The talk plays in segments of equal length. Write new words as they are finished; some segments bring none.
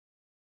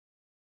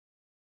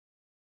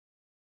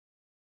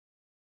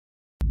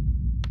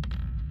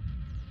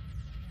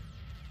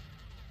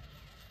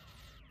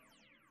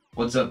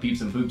What's up, peeps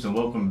and poops, and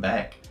welcome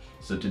back.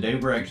 So today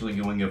we're actually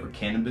going over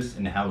cannabis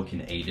and how it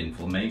can aid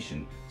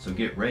inflammation. So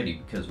get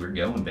ready because we're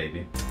going,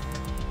 baby.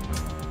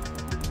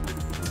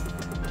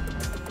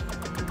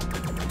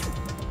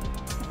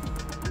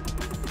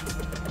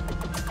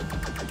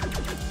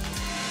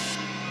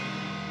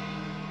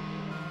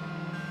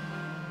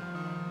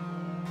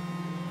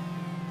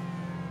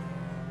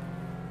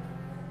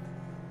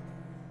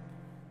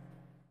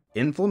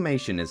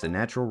 Inflammation is a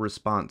natural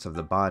response of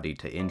the body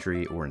to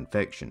injury or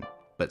infection,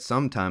 but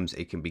sometimes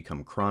it can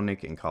become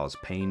chronic and cause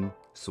pain,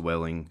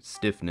 swelling,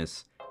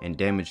 stiffness, and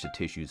damage to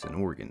tissues and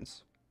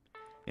organs.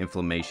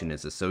 Inflammation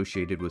is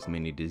associated with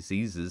many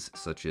diseases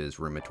such as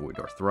rheumatoid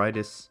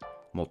arthritis,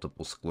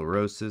 multiple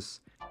sclerosis,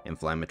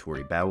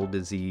 inflammatory bowel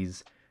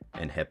disease,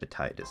 and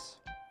hepatitis.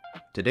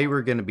 Today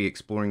we're going to be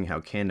exploring how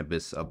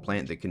cannabis, a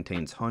plant that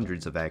contains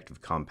hundreds of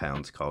active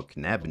compounds called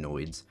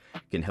cannabinoids,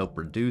 can help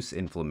reduce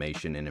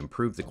inflammation and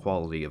improve the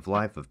quality of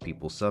life of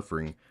people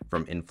suffering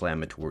from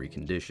inflammatory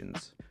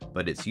conditions.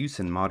 But its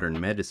use in modern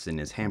medicine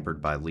is hampered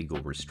by legal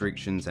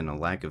restrictions and a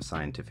lack of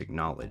scientific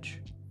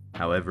knowledge.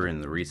 However, in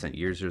the recent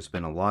years there's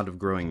been a lot of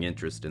growing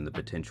interest in the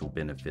potential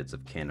benefits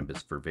of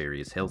cannabis for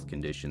various health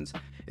conditions,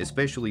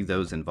 especially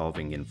those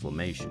involving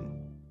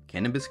inflammation.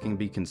 Cannabis can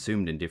be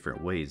consumed in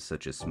different ways,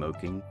 such as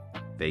smoking,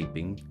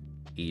 vaping,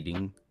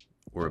 eating,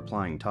 or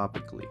applying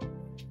topically.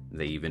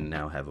 They even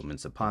now have them in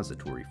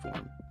suppository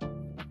form.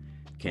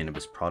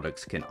 Cannabis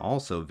products can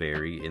also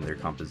vary in their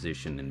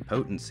composition and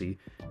potency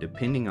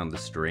depending on the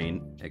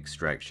strain,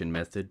 extraction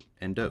method,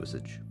 and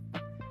dosage.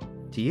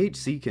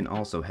 THC can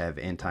also have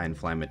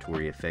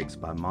anti-inflammatory effects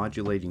by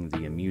modulating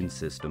the immune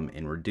system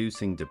and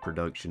reducing the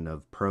production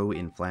of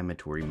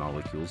pro-inflammatory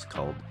molecules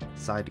called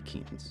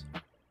cytokines.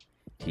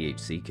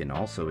 THC can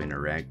also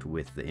interact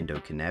with the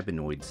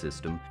endocannabinoid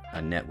system,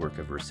 a network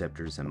of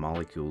receptors and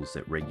molecules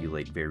that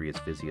regulate various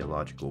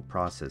physiological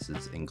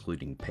processes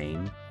including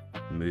pain,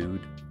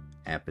 mood,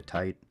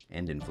 appetite,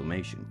 and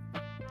inflammation.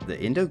 The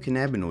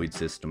endocannabinoid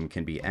system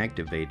can be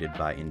activated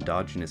by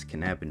endogenous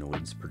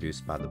cannabinoids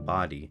produced by the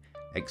body,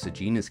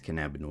 exogenous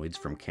cannabinoids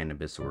from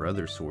cannabis or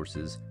other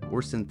sources,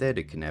 or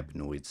synthetic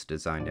cannabinoids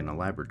designed in a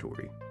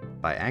laboratory.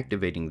 By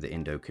activating the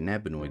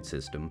endocannabinoid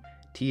system,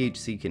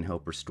 THC can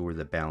help restore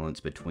the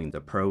balance between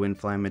the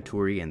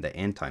pro-inflammatory and the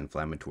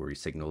anti-inflammatory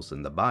signals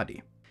in the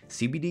body.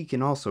 CBD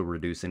can also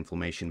reduce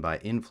inflammation by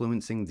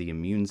influencing the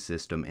immune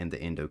system and the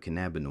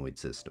endocannabinoid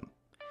system.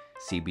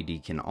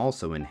 CBD can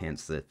also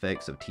enhance the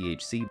effects of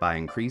THC by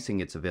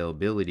increasing its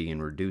availability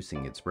and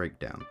reducing its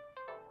breakdown.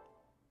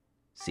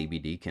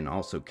 CBD can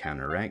also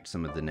counteract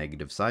some of the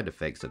negative side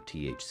effects of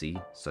THC,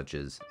 such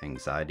as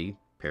anxiety,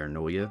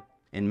 paranoia,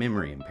 and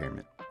memory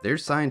impairment.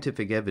 There's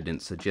scientific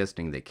evidence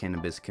suggesting that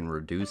cannabis can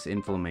reduce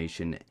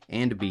inflammation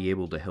and be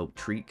able to help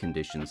treat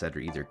conditions that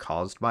are either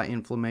caused by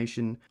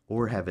inflammation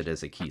or have it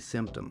as a key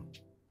symptom.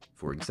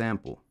 For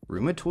example,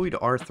 rheumatoid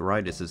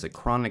arthritis is a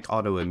chronic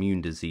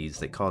autoimmune disease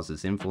that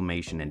causes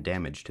inflammation and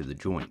damage to the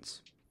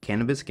joints.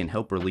 Cannabis can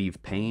help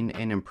relieve pain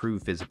and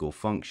improve physical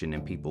function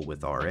in people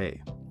with RA.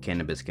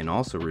 Cannabis can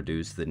also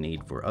reduce the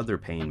need for other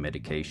pain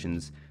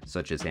medications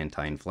such as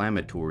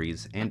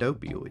anti-inflammatories and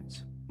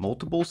opioids.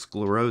 Multiple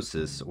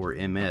sclerosis, or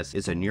MS,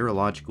 is a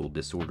neurological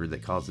disorder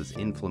that causes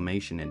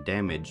inflammation and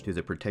damage to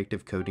the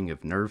protective coating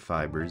of nerve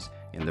fibers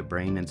in the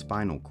brain and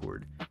spinal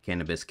cord.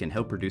 Cannabis can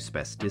help reduce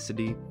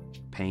spasticity,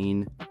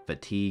 pain,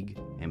 fatigue,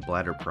 and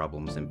bladder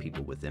problems in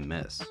people with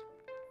MS.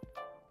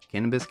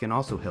 Cannabis can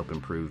also help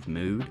improve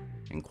mood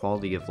and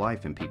quality of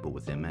life in people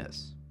with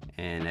MS.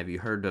 And have you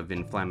heard of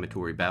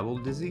inflammatory bowel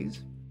disease?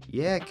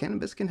 Yeah,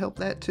 cannabis can help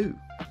that too.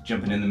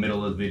 Jumping in the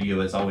middle of the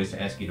video, as always,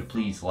 to ask you to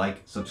please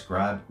like,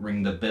 subscribe,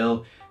 ring the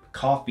bell,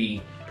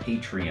 coffee,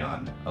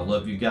 Patreon. I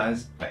love you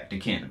guys. Back to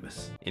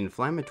cannabis.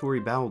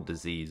 Inflammatory bowel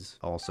disease,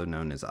 also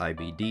known as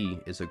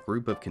IBD, is a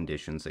group of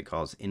conditions that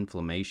cause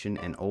inflammation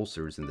and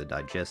ulcers in the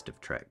digestive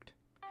tract.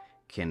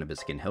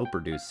 Cannabis can help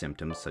reduce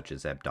symptoms such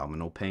as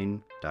abdominal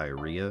pain,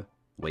 diarrhea,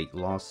 weight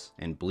loss,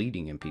 and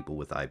bleeding in people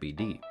with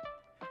IBD.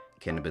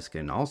 Cannabis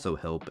can also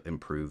help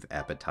improve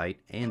appetite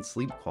and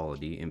sleep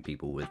quality in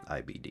people with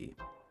IBD.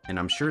 And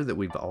I'm sure that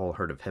we've all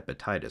heard of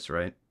hepatitis,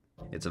 right?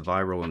 It's a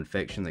viral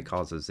infection that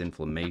causes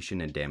inflammation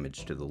and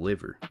damage to the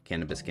liver.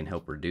 Cannabis can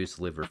help reduce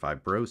liver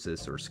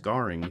fibrosis or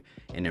scarring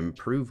and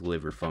improve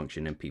liver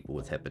function in people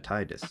with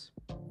hepatitis.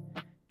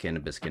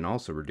 Cannabis can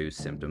also reduce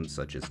symptoms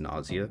such as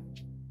nausea,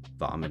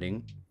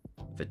 vomiting,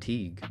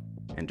 fatigue,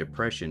 and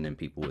depression in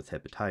people with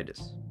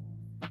hepatitis.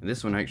 And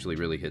this one actually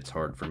really hits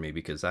hard for me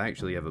because I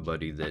actually have a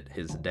buddy that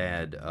his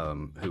dad,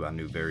 who I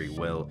knew very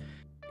well,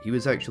 he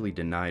was actually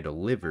denied a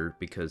liver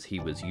because he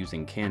was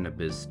using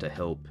cannabis to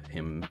help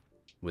him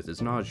with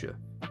his nausea.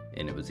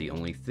 And it was the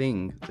only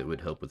thing that would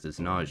help with his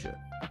nausea.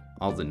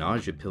 All the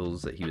nausea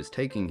pills that he was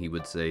taking, he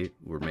would say,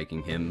 were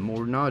making him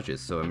more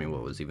nauseous. So I mean,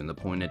 what was even the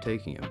point of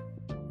taking them?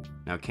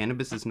 Now,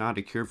 cannabis is not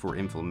a cure for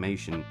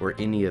inflammation or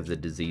any of the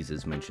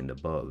diseases mentioned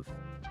above.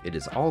 It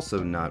is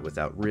also not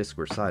without risk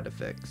or side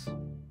effects.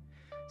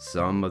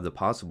 Some of the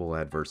possible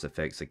adverse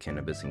effects of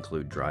cannabis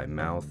include dry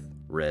mouth,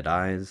 red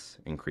eyes,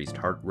 increased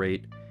heart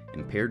rate,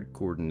 impaired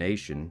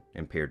coordination,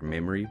 impaired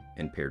memory,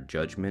 impaired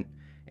judgment,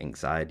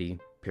 anxiety,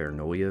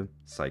 paranoia,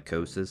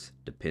 psychosis,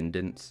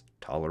 dependence,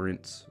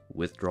 tolerance,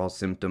 withdrawal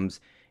symptoms,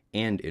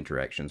 and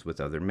interactions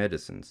with other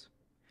medicines.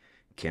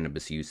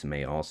 Cannabis use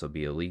may also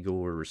be illegal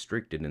or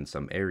restricted in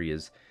some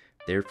areas,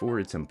 therefore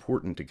it's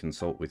important to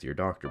consult with your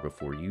doctor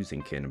before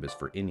using cannabis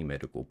for any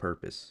medical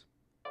purpose.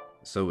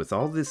 So with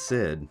all this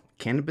said,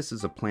 cannabis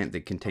is a plant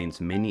that contains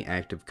many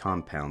active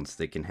compounds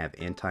that can have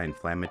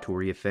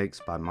anti-inflammatory effects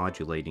by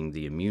modulating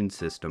the immune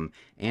system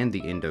and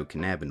the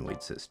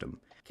endocannabinoid system.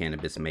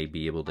 Cannabis may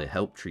be able to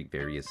help treat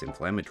various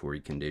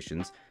inflammatory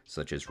conditions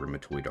such as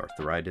rheumatoid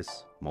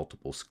arthritis,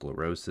 multiple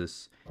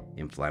sclerosis,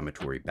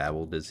 inflammatory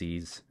bowel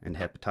disease, and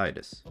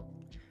hepatitis.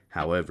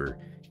 However,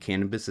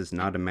 cannabis is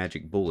not a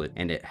magic bullet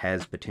and it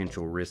has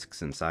potential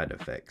risks and side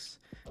effects.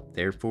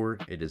 Therefore,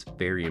 it is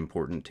very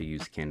important to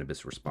use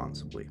cannabis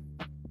responsibly.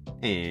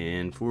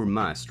 And for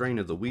my strain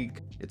of the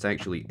week, it's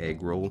actually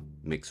egg roll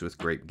mixed with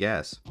grape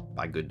gas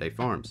by Good Day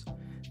Farms.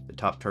 The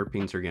top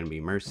terpenes are going to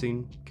be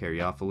myrcene,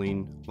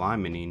 caryophyllene,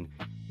 limonene,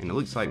 and it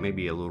looks like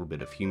maybe a little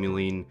bit of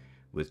humulene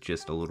with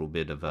just a little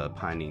bit of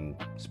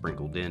pinene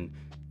sprinkled in.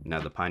 Now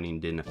the pinene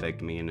didn't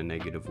affect me in a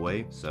negative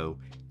way, so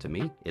to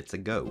me, it's a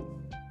go.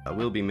 I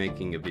will be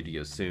making a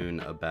video soon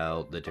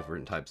about the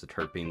different types of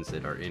terpenes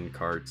that are in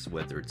carts,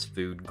 whether it's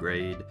food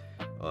grade,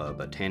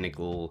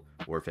 botanical,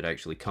 or if it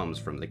actually comes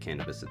from the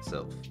cannabis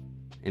itself.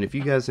 And if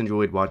you guys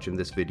enjoyed watching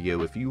this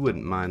video, if you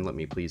wouldn't mind, let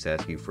me please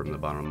ask you from the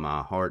bottom of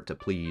my heart to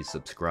please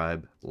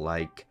subscribe,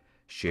 like,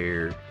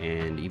 share,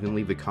 and even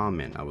leave a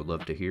comment. I would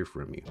love to hear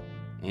from you.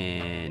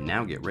 And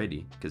now get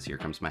ready, because here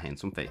comes my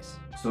handsome face.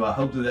 So I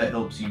hope that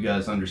helps you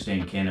guys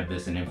understand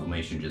cannabis and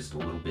inflammation just a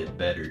little bit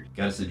better.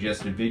 Got a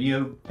suggested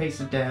video? Paste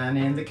it down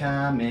in the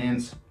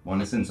comments. Want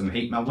to send some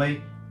hate my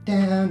way?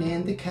 Down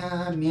in the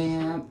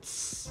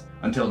comments.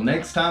 Until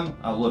next time,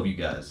 I love you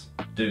guys.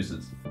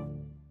 Deuces.